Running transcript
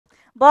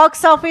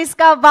Box office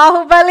కా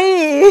బాహుబలి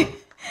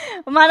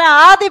మన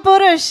ఆది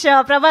పురుష్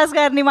ప్రభాస్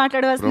గారిని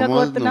మాట్లాడవలసిందిగా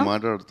కోరుతున్నాం.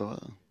 మాట్లాడతావా?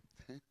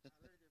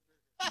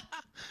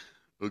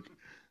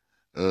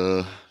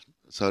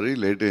 సారీ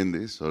లేట్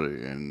అయింది, sorry.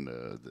 And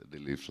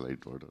Delhi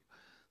flight water.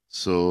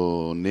 So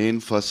నేను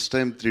ఫస్ట్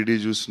టైం 3D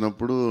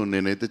చూసినప్పుడు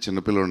నేనైతే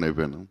చిన్నపిల్లవాడిని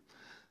అయిపోయాను.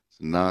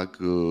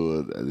 నాకు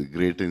అది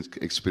గ్రేట్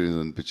ఎక్స్పీరియన్స్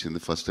అనిపించింది.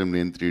 ఫస్ట్ టైం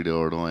నేను 3D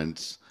అవడం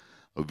అండ్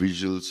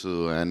విజువల్స్,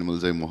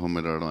 యానిమల్స్ అయి మొహం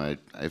మీద రావడం,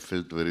 I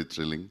felt very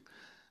thrilling.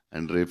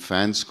 And రేపు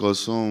ఫ్యాన్స్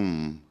కోసం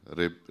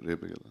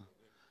రేపే కదా,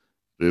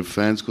 రేపు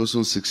ఫ్యాన్స్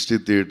కోసం 60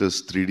 థియేటర్స్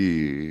 3D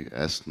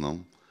వేస్తున్నాం.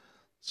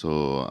 సో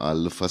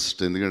వాళ్ళు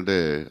ఫస్ట్, ఎందుకంటే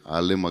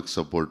వాళ్ళే మాకు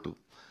సపోర్టు.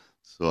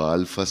 సో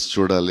వాళ్ళు ఫస్ట్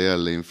చూడాలి,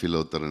 వాళ్ళు ఏం ఫీల్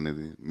అవుతారు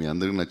అనేది. మీ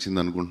అందరికి నచ్చింది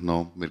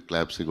అనుకుంటున్నాం, మీరు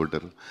క్లాప్స్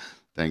కొట్టారు,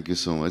 thank you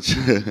so much.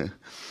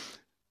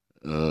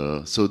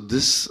 So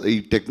ఈ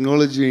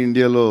టెక్నాలజీ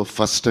ఇండియాలో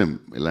ఫస్ట్ టైం,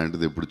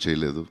 ఇలాంటిది ఎప్పుడు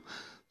చేయలేదు.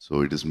 So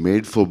it is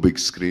made for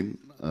big screen,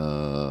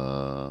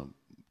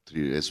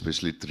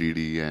 especially 3D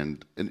and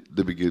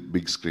the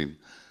big screen.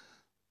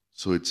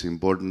 So it's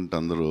important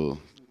అందరూ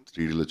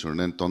 3Dలో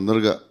చూడండి. అండ్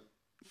తొందరగా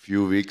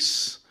ఫ్యూ వీక్స్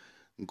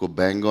ఇంకో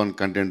బ్యాంగ్ ఆన్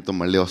కంటెంట్తో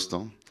మళ్ళీ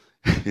వస్తాం.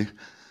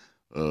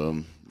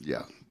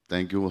 Yeah,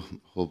 thank you.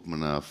 హోప్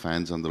మన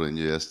ఫ్యాన్స్ అందరూ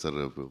ఎంజాయ్ చేస్తారు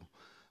రేపు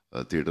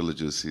థియేటర్లో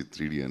చూసి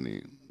 3D అని.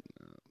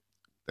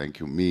 Thank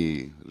you. మీ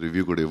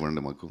రివ్యూ కూడా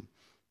ఇవ్వండి మాకు.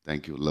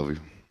 Thank you, love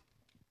you.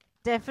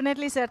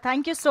 Definitely sir,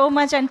 thank you so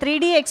much. And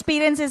 3D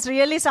experience is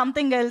really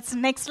something else,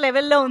 next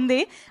లెవెల్లో ఉంది.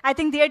 ఐ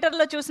థింక్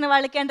థియేటర్లో చూసిన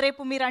వాళ్ళకి, అండ్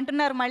రేపు మీరు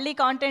అంటున్నారు మళ్ళీ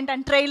కాంటెంట్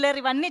అండ్ ట్రైలర్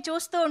ఇవన్నీ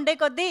చూస్తూ ఉండే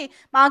కొద్దీ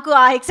మాకు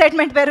ఆ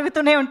ఎక్సైట్మెంట్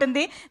పెరుగుతూనే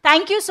ఉంటుంది.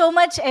 Thank you so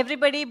much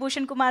everybody.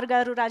 Bhushan Kumar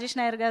గారు, రాజేష్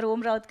నాయర్ గారు,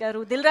 ఓం రావుత్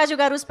గారు, దిల్ రాజు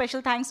గారు,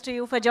 special thanks to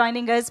you for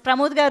joining us.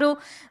 Pramod గారు,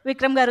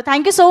 విక్రమ్ గారు,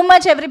 thank you so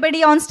much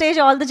everybody on stage,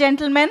 all the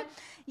gentlemen.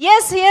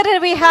 Yes, here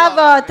we have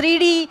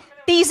 3D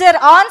teaser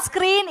on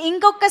screen.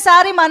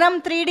 ఇంకొకసారి మనం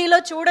 3Dలో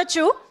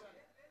చూడొచ్చు.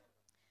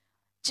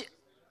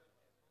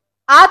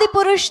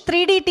 ఆదిపురుష్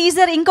 3D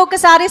టీజర్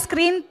ఇంకొకసారి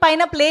స్క్రీన్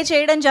పైన ప్లే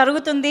చేయడం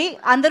జరుగుతుంది.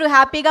 అందరూ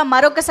హ్యాపీగా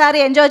మరొకసారి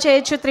ఎంజాయ్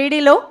చేయొచ్చు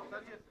 3Dలో.